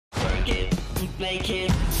Make it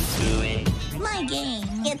do it. My game.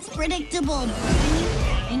 It's predictable.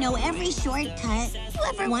 I know every shortcut. You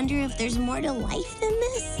ever wonder if there's more to life than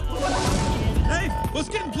this? Hey, what's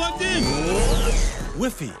getting plugged in?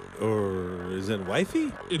 Wi-Fi, or is it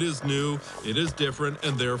wifey? It is new, it is different,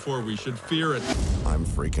 and therefore we should fear it. I'm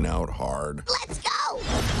freaking out hard. Let's go!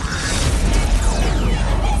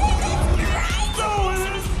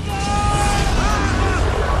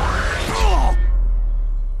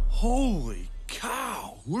 Holy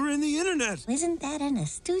cow! We're in the internet. Isn't that an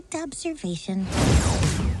astute observation?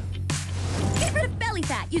 Get rid of belly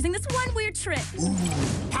fat using this one weird trick.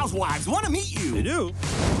 Housewives want to meet you. They do?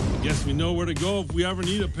 Guess we know where to go if we ever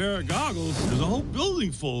need a pair of goggles. There's a whole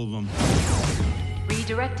building full of them.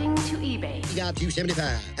 Redirecting to eBay. You got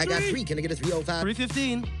 275. I got 3. Can I get a 305?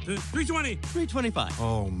 315. 320. 325.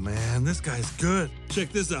 Oh man, this guy's good.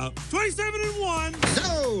 Check this out. 27 and 1.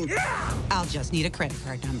 Sold! Yeah! I'll just need a credit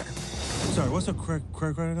card number. Sorry, what's a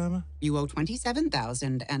credit number? You owe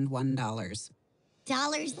 $27,001.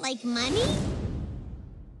 Dollars like money?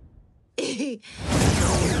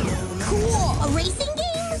 Cool. A racing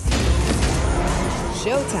game?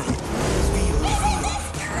 Showtime. Isn't this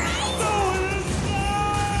great?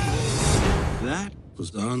 That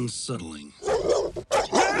was unsettling.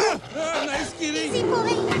 Nice kitty. Easy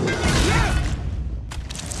boy.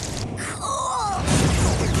 Cool.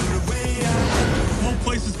 The whole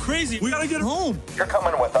place is crazy. We gotta get home. You're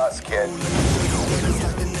coming with us, kid.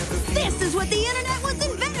 This is what the internet was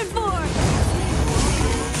invented for.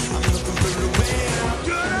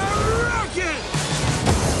 Rocket!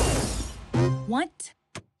 What?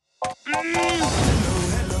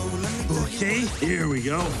 Okay, here we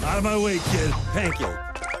go. Out of my way, kid. Pancake.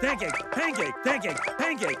 Pancake, pancake, pancake,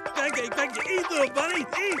 pancake, pancake, pancake. Eat, little bunny.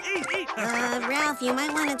 Eat. Ralph, you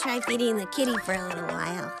might want to try feeding the kitty for a little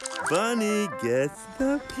while. Bunny gets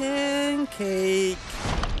the pancake.